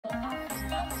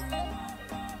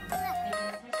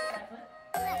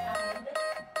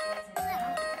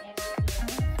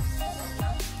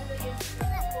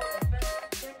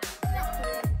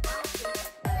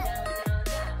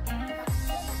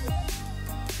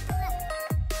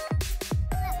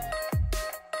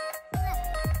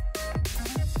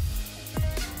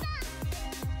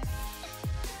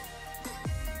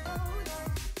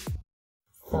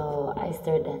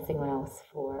started dancing when I was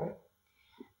 4.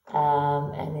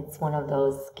 And it's one of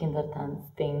those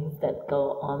kindertanz things that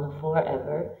go on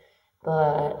forever.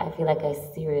 But I feel like I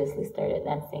seriously started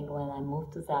dancing when I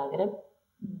moved to Zagreb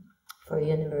for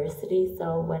university,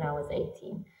 so when I was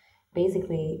 18.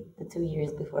 Basically, the 2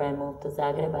 years before I moved to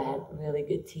Zagreb, I had really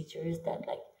good teachers that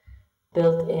like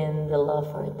built in the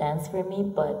love for dance for me,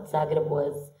 but Zagreb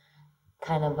was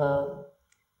kind of a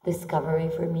discovery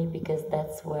for me because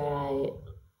that's where I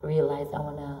realized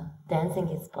dancing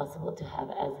is possible to have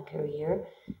as a career,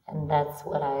 and that's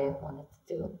what I wanted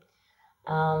to do.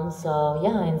 So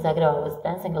yeah, in Zagreb I was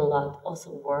dancing a lot,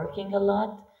 also working a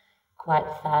lot, quite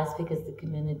fast because the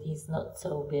community is not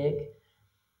so big.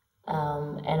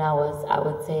 And I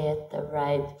would say, at the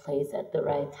right place at the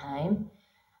right time.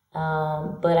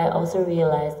 But I also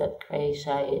realized that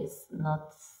Croatia is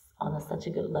not on such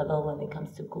a good level when it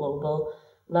comes to global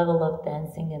level of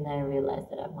dancing, and I realized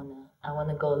that I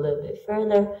wanna go a little bit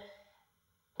further.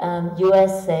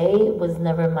 USA was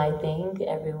never my thing.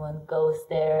 Everyone goes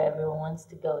there. Everyone wants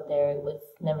to go there. It was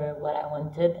never what I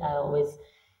wanted. I always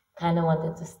kind of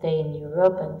wanted to stay in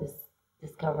Europe and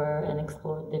discover and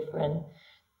explore different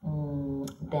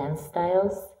dance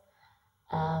styles.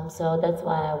 So that's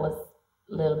why I was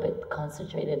a little bit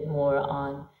concentrated more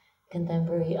on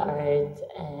contemporary art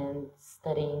and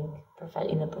studying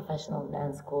in a professional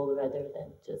dance school rather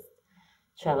than just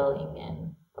traveling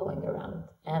and going around.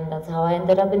 And that's how I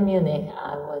ended up in Munich.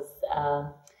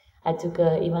 I took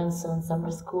a Evanson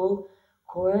summer school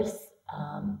course.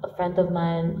 A friend of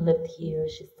mine lived here,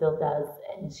 she still does,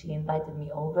 and she invited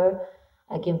me over.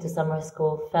 I came to summer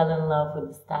school, fell in love with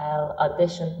the style,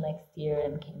 auditioned next year,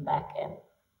 and came back, and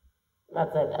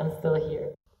that's it, I'm still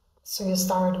here. So you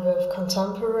started with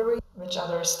contemporary. Which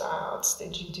other styles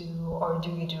did you do or do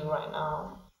you do right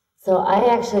now? So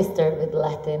I actually started with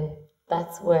Latin.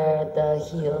 That's where the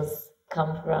heels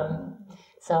come from.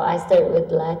 So I started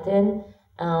with Latin,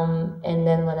 and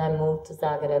then when I moved to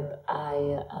Zagreb,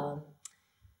 I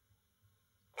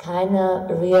kind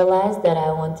of realized that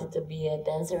I wanted to be a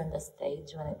dancer on the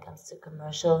stage when it comes to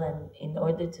commercial, and in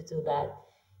order to do that,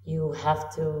 you have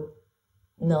to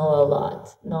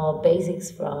know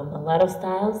basics from a lot of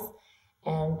styles,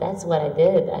 and that's what I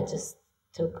did. I just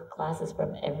took classes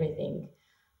from everything.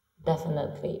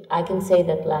 Definitely. I can say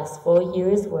that last 4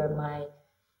 years were my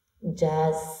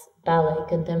jazz, ballet,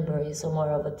 contemporary, so more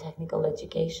of a technical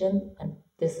education, and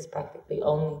this is practically the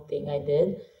only thing I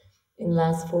did in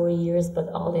last 4 years, but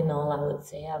all in all, I would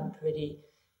say I'm pretty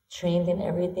trained in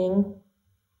everything,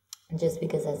 just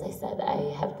because, as I said, I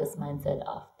have this mindset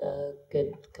of the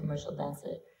good commercial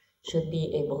dancer should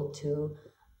be able to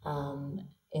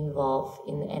involve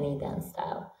in any dance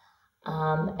style.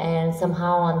 And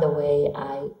somehow on the way,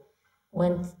 I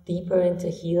went deeper into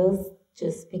heels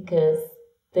just because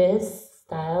this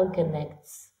style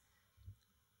connects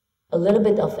a little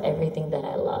bit of everything that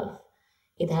I love.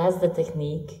 It has the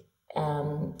technique.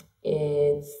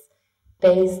 It's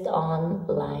based on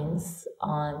lines,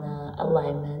 on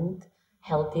alignment,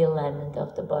 healthy alignment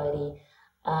of the body.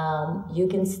 You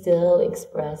can still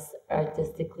express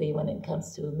artistically when it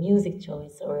comes to music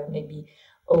choice, or maybe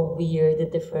a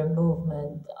weird, different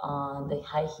movement on the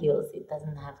high heels. It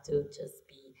doesn't have to just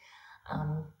be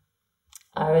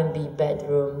R&B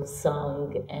bedroom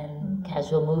song and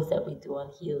casual moves that we do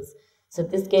on heels. So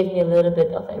this gave me a little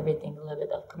bit of everything, a little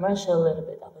bit of commercial, a little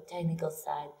bit of a technical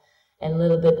side, and a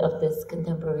little bit of this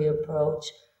contemporary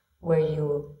approach where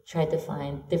you try to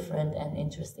find different and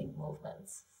interesting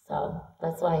movements. So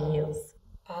that's why heels.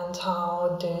 And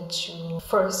how did you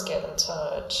first get in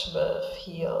touch with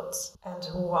heels? And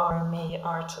who are main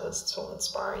artists who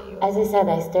inspire you? As I said,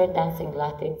 I started dancing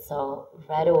Latin, so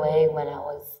right away when I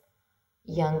was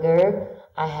younger,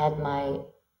 I had my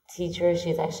teacher,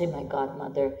 she's actually my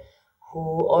godmother,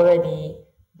 who already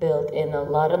built in a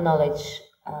lot of knowledge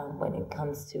when it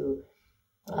comes to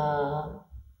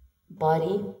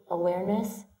body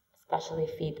awareness, especially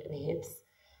feet and hips.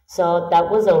 So that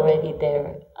was already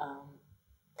there,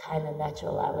 kind of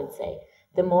natural, I would say.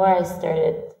 The more I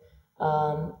started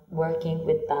working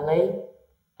with ballet,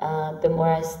 the more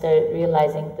I started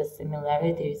realizing the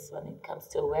similarities when it comes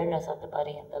to awareness of the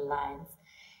body and the lines.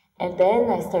 And then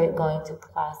I started going to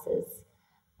classes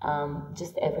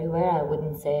just everywhere. I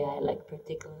wouldn't say I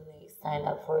particularly signed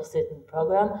up for a certain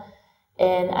program.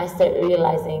 And I started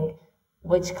realizing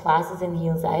which classes in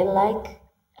heels I like.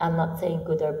 I'm not saying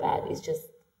good or bad. It's just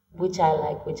which I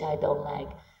like, which I don't like.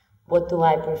 What do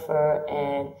I prefer?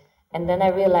 And then I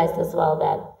realized as well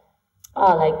that,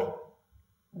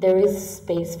 there is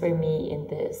space for me in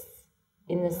this,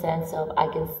 in the sense of I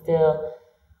can still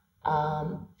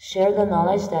share the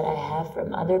knowledge that I have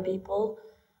from other people,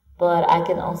 but I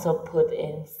can also put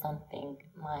in something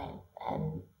mine.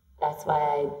 And that's why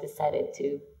I decided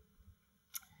to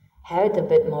have it a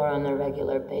bit more on a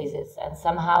regular basis. And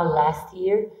somehow last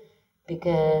year,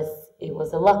 because it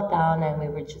was a lockdown and we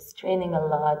were just training a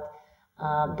lot,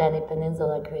 Danny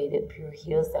Peninsula created Pure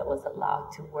Heels that was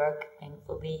allowed to work,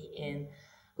 thankfully, in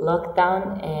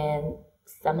lockdown. And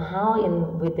somehow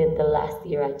within the last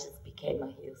year, I just became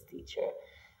a heels teacher.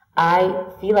 I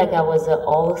feel like I was an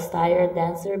all-style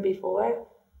dancer before,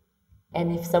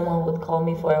 and if someone would call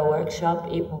me for a workshop,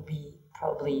 it would be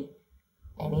probably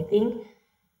anything.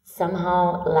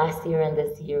 Somehow last year and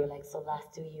this year, like so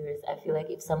last 2 years, I feel like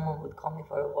if someone would call me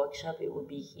for a workshop, it would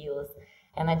be heels.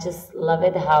 And I just love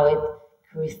it how it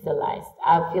crystallized.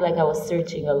 I feel like I was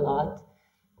searching a lot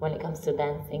when it comes to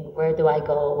dancing. Where do I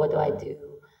go? What do I do?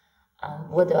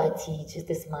 What do I teach? Is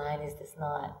this mine? Is this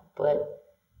not? But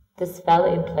this fell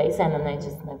in place, and then I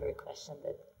just never questioned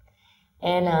it.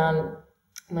 And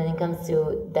when it comes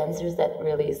to dancers that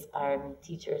really inspire me,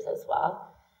 teachers as well,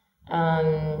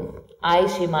 Ai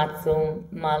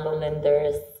Shimatsu, Malu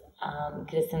Linders,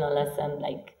 Christina Lesson,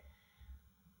 like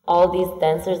all these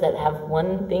dancers that have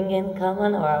one thing in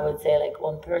common, or I would say like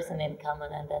one person in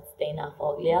common, and that's Dana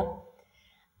Foglia.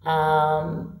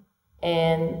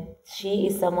 And she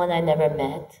is someone I never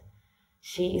met.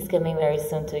 She is coming very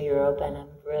soon to Europe, and I'm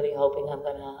really hoping I'm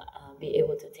gonna be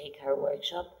able to take her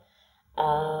workshop.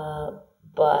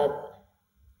 But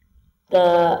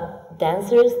the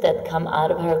dancers that come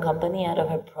out of her company, out of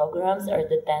her programs, are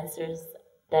the dancers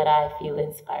that I feel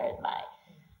inspired by.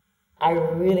 I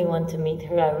really want to meet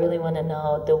her. I really want to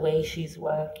know the way she's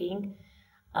working,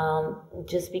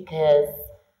 just because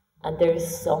there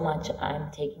is so much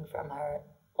I'm taking from her,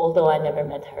 although I never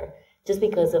met her. Just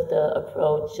because of the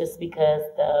approach, just because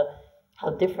how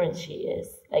different she is.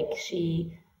 Like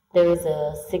there is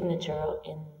a signature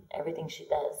in everything she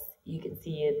does. You can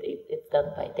see it's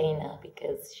done by Dana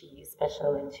because she's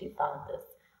special and she found this,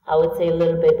 I would say, a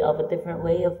little bit of a different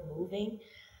way of moving,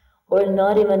 or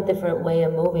not even different way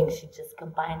of moving. She just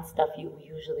combines stuff you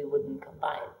usually wouldn't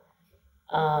combine.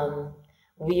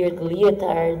 Weird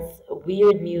leotards,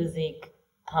 weird music,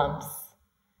 pumps,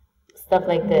 stuff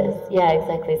like this. Yeah,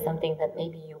 exactly. Something that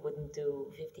maybe you wouldn't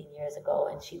do 15 years ago,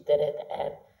 and she did it.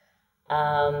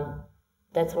 And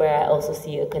that's where I also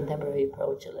see a contemporary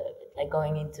approach a little bit, like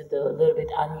going into the little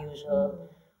bit unusual,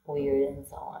 weird, and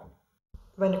so on.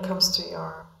 When it comes to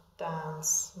your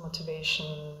dance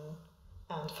motivation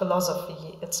and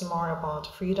philosophy, it's more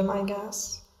about freedom, I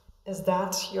guess. Is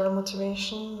that your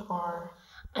motivation, or?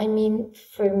 I mean,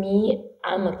 for me,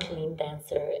 I'm a clean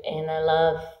dancer, and I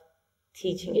love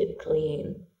teaching it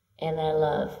clean, and I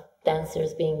love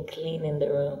dancers being clean in the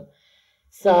room.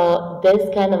 So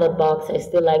this kind of a box I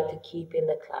still like to keep in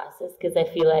the classes, because I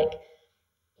feel like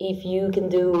if you can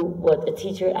do what a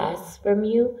teacher asks from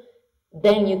you,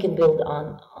 then you can build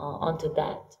onto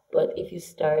that. But if you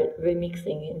start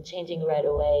remixing and changing right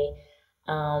away,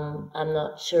 I'm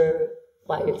not sure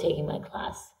why you're taking my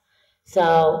class.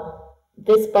 So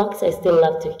this box I still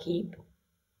love to keep,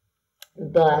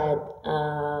 but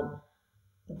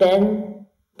then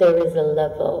there is a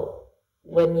level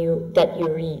that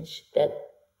you reach that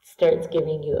starts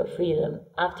giving you a freedom.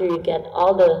 After you get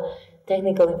all the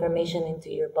technical information into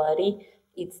your body,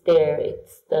 it's there.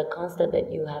 It's the constant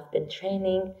that you have been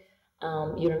training.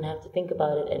 You don't have to think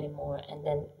about it anymore. And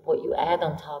then what you add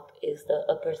on top is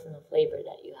a personal flavor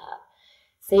that you have.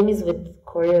 Same is with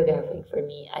choreographing for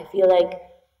me. I feel like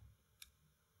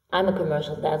I'm a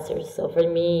commercial dancer, so for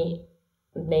me,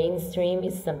 mainstream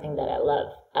is something that I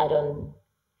love. I don't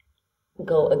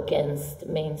go against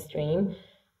mainstream,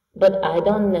 but I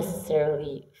don't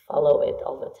necessarily follow it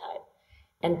all the time.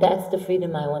 And that's the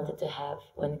freedom I wanted to have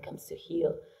when it comes to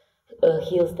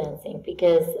heels dancing,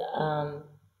 because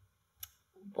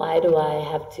why do I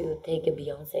have to take a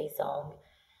Beyonce song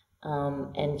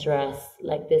and dress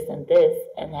like this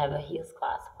and have a heels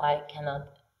class? Why cannot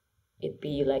it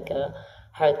be like a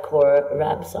hardcore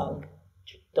rap song,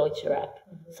 Deutsche rap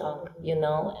song,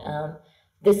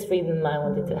 this freedom I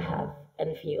wanted to have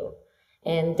and feel.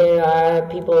 And there are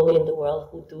people in the world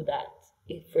who do that.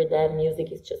 For them,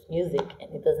 music is just music,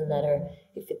 and it doesn't matter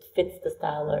if it fits the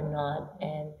style or not.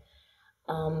 And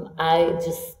I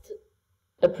just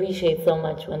appreciate so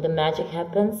much when the magic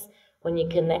happens, when you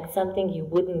connect something you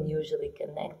wouldn't usually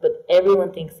connect, but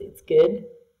everyone thinks it's good.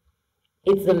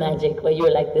 It's the magic where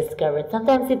you're like discovered.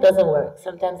 Sometimes it doesn't work.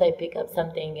 Sometimes I pick up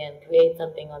something and create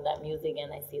something on that music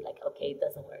and I see like, okay, it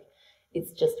doesn't work.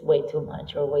 It's just way too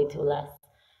much or way too less.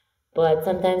 but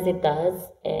sometimes it does.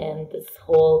 And this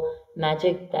whole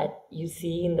magic that you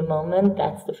see in the moment,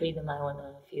 that's the freedom I want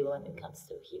to feel when it comes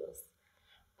to heels.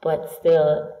 But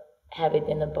still have it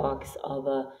in a box of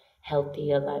a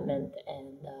healthy alignment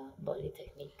and body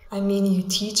technique. I mean, you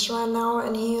teach right now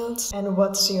in heels, and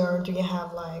do you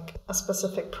have like a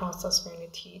specific process when you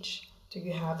teach? Do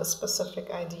you have a specific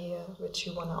idea which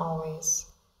you want to always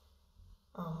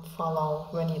follow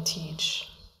when you teach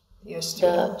your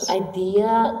students? The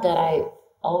idea that I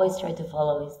always try to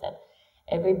follow is that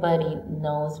everybody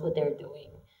knows what they're doing.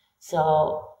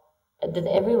 So that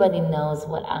everybody knows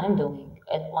what I'm doing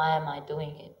and why am I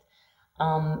doing it.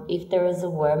 If there is a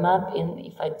warm up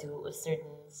if I do a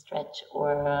certain stretch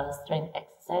or a strength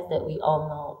exercise, that we all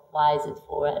know why is it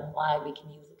for and why we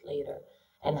can use it later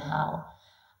and how.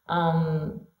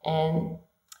 And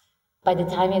by the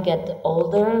time you get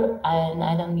older, and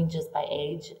I don't mean just by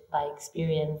age, by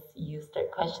experience, you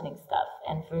start questioning stuff.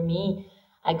 And for me,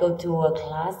 I go to a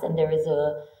class and there is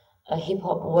a hip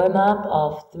hop warm up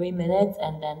of 3 minutes,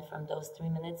 and then from those 3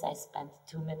 minutes, I spent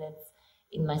 2 minutes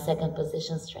in my second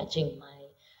position stretching my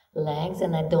legs,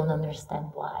 and I don't understand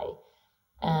why.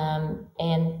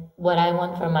 And what I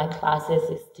want from my classes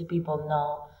is to people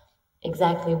know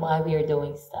exactly why we are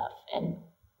doing stuff and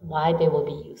why they will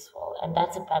be useful. And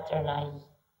that's a pattern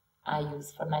I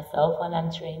use for myself when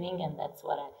I'm training, and that's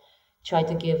what I try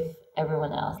to give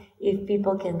everyone else. If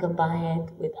people can combine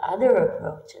it with other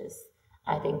approaches,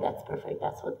 I think that's perfect.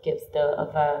 That's what gives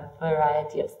a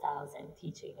variety of styles and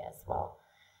teaching as well.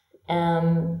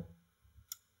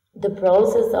 The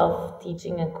process of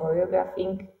teaching and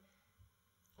choreographing,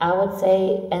 I would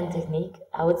say, and technique,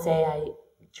 I would say I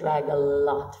drag a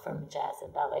lot from jazz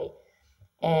and ballet.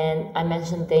 And I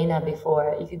mentioned Dana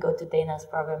before. If you go to Dana's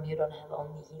program, you don't have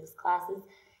only heels classes.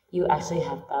 You actually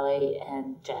have ballet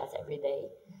and jazz every day.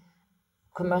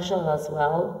 Commercial as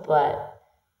well, but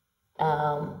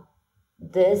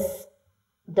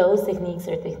those techniques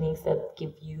are techniques that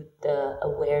give you the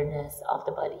awareness of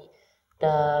the body,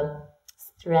 the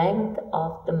strength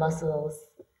of the muscles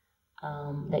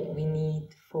that we need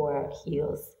for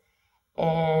heels.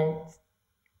 And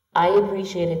I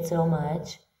appreciate it so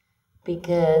much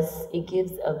because it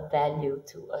gives a value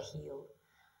to a heel.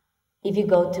 If you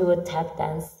go to a tap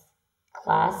dance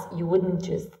class, you wouldn't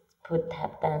just put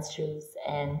tap dance shoes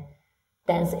and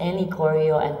dance any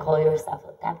choreo and call yourself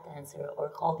a tap dancer or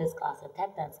call this class a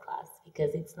tap dance class,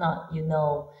 because it's not, you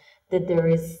know that there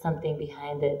is something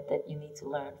behind it that you need to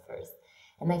learn first.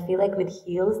 And I feel like with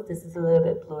heels, this is a little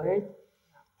bit blurred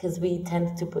because we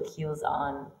tend to put heels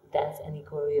on, dance any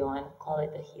choreo and call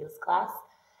it a heels class.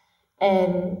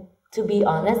 And to be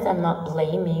honest, I'm not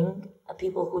blaming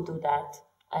people who do that,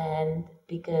 and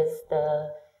because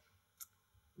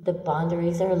the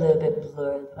boundaries are a little bit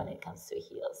blurred when it comes to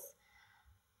heels.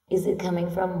 Is it coming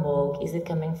from Vogue? Is it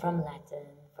coming from Latin,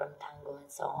 from tango,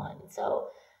 and so on? So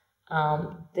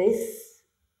this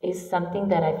is something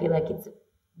that I feel like it's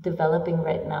developing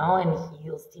right now, and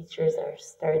heels teachers are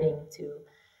starting to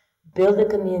build a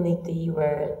community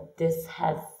where this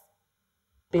has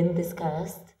been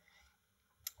discussed.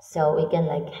 So we can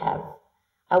like have,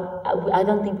 I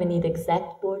don't think we need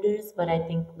exact borders, but I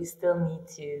think we still need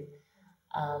to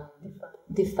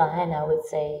define, I would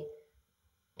say,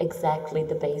 exactly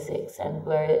the basics and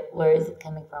where is it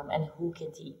coming from and who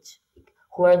can teach.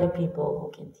 Who are the people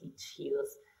who can teach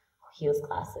heels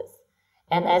classes?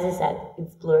 And as I said,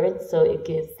 it's blurred, so it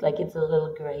gives like it's a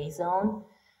little gray zone,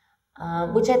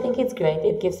 which I think is great.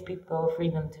 It gives people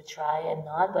freedom to try and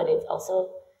not, but it's also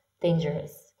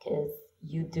dangerous because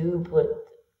you do put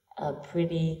a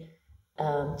pretty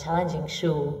challenging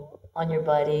shoe on your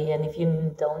body, and if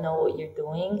you don't know what you're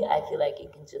doing, I feel like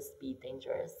it can just be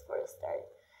dangerous for a start,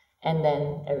 and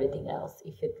then everything else,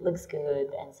 if it looks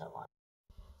good and so on.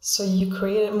 So you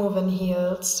created Moove In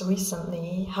Heels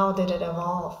recently. How did it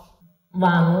evolve?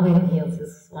 Wow, Moove In Heels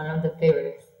is one of the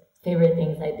favorite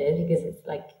things I did because it's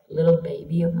like a little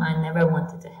baby of mine. Never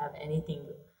wanted to have anything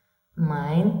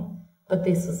mine. But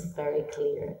this was very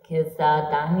clear because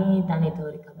Danny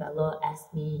Toricabello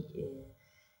asked me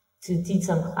to teach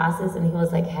some classes, and he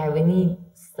was like, hey, we need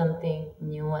something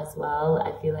new as well.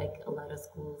 I feel like a lot of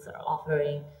schools are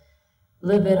offering a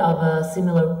little bit of a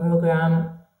similar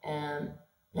program.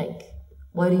 Like,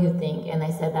 what do you think? And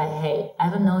I said that, hey, I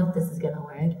don't know if this is going to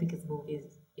work because Moove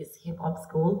is hip-hop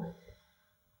school,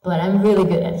 but I'm really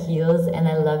good at heels and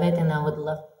I love it, and I would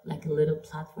love like a little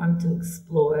platform to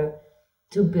explore,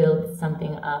 to build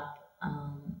something up.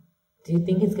 Do you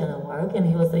think it's gonna work? And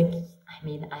he was like, I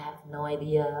mean, I have no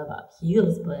idea about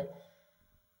heels, but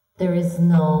there is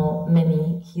no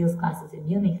many heels classes in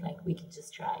Munich, like we could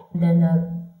just try. And then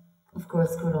a of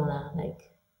course, Corona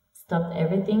like stopped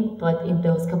everything. But in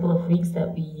those couple of weeks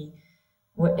that we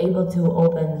were able to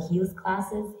open heels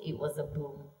classes, it was a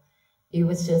boom. It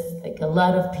was just like a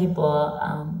lot of people,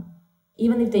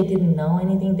 even if they didn't know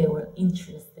anything, they were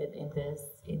interested in this,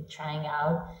 in trying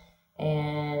out.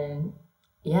 And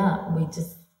yeah, we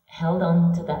just held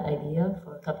on to that idea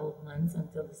for a couple of months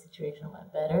until the situation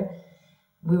went better.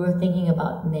 We were thinking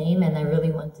about name, and I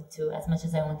really wanted to, as much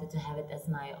as I wanted to have it as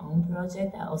my own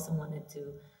project, I also wanted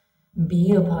to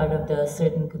be a part of the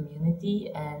certain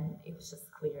community, and it was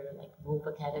just clear, like Moove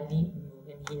Academy, Moove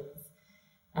In Heels.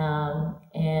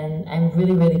 And I'm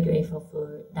really, really grateful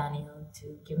for Daniel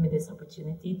to give me this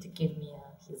opportunity, to give me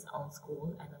his own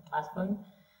school and a platform,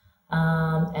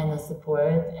 and a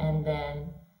support. And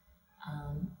then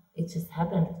it just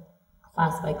happened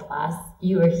class by class.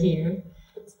 You are here.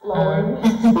 It's flowing.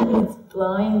 It's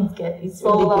flowing. It's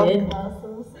really good.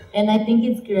 Classes. And I think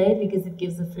it's great because it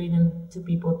gives the freedom to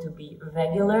people to be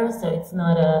regular. So it's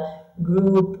not a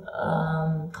group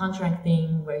contract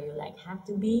thing where you like have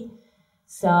to be.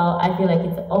 So I feel like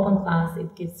it's an open class.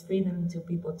 It gives freedom to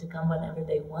people to come whenever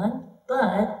they want.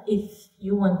 But if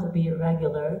you want to be a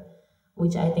regular,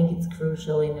 which I think is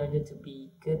crucial in order to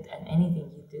be good at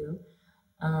anything you do,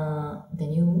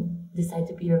 then you decide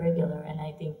to be a regular. And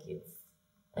I think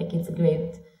it's a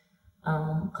great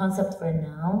concept for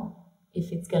now.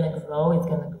 If it's gonna grow, it's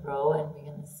gonna grow, and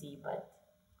we're gonna see. But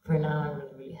for now, I'm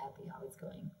really, really happy how it's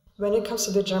going. When it comes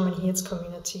to the German heels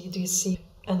community, do you see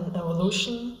an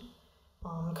evolution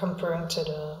comparing to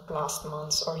the last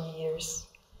months or years,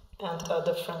 and a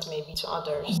difference maybe to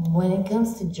others? When it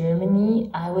comes to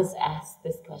Germany, I was asked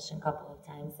this question a couple of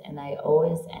times, and I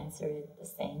always answer it the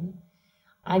same.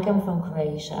 I come from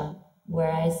Croatia,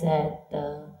 where I said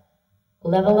the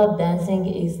level of dancing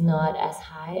is not as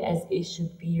high as it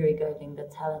should be regarding the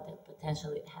talent and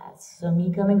potential it has. So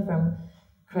me coming from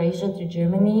Croatia to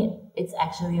Germany, it's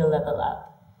actually a level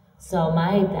up. So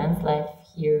my dance life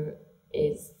here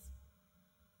is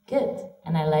good,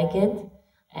 and I like it,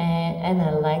 and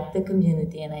I like the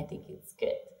community, and I think it's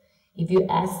good. If you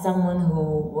ask someone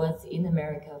who was in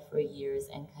America for years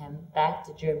and came back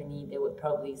to Germany, they would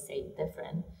probably say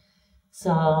different.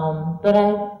 So, but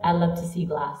I love to see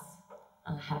glass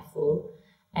half full,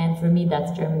 and for me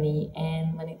that's Germany.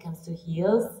 And when it comes to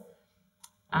heels,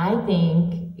 I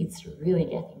think it's really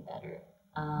getting better.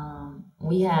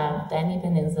 We have Danny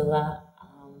Peninsula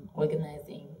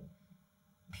organizing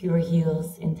pure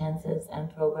heels intensives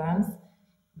and programs,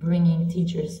 bringing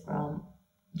teachers from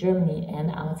Germany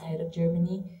and outside of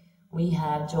Germany. We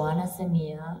have Joanna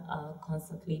Semia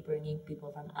constantly bringing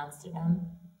people from Amsterdam,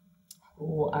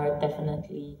 who are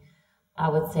definitely, I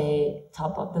would say,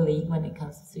 top of the league when it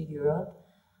comes to Europe.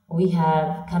 We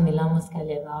have Kamila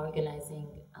Moskaleva organizing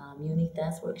unique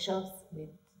dance workshops with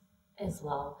as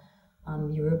well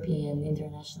European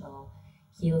international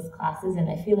heels classes. And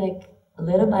I feel like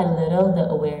little by little the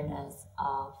awareness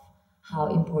of how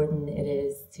important it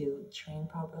is to train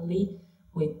properly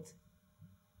with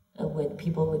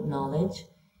people with knowledge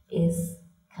is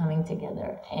coming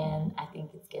together, and I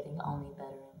think it's getting only better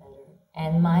and better.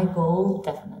 And my goal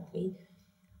definitely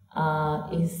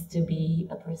is to be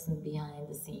a person behind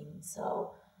the scenes.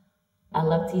 So I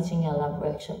love teaching, I love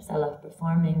workshops, I love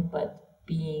performing, but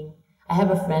I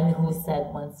have a friend who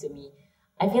said once to me,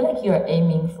 I feel like you're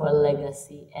aiming for a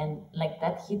legacy. And like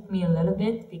that hit me a little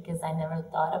bit because I never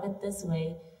thought of it this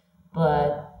way.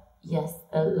 But yes,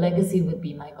 a legacy would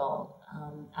be my goal.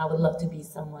 I would love to be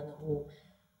someone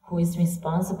who is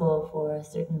responsible for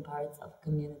certain parts of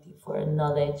community, for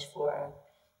knowledge, for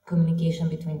communication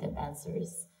between the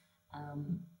dancers.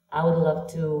 I would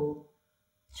love to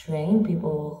train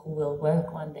people who will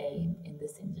work one day in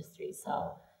this industry.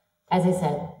 So, as I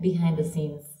said, behind the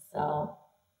scenes. So,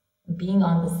 being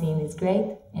on the scene is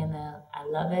great, and I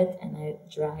love it, and I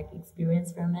drag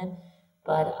experience from it.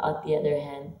 But on the other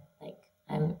hand, like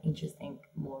I'm interested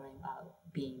more about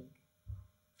being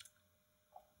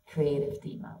creative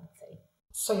team, I would say.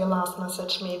 So your last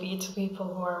message maybe to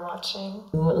people who are watching?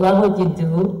 Love what you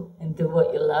do and do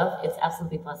what you love. It's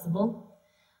absolutely possible.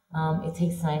 It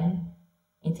takes time,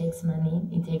 it takes money,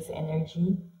 it takes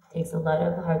energy, it takes a lot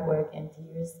of hard work and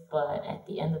tears, but at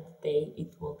the end of the day,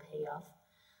 it will pay off.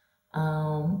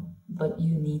 But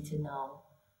you need to know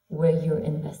where you're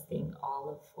investing all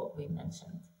of what we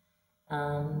mentioned.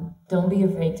 Don't be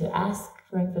afraid to ask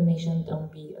for information.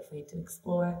 Don't be afraid to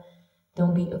explore.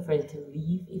 Don't be afraid to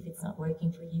leave if it's not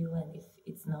working for you and if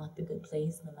it's not the good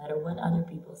place, no matter what other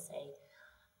people say.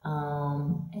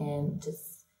 And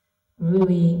just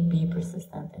really be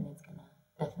persistent, and it's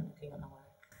definitely gonna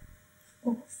work.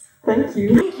 Thank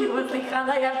you. You would think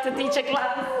I have to teach a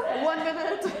class. 1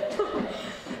 minute.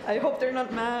 I hope they're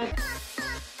not mad.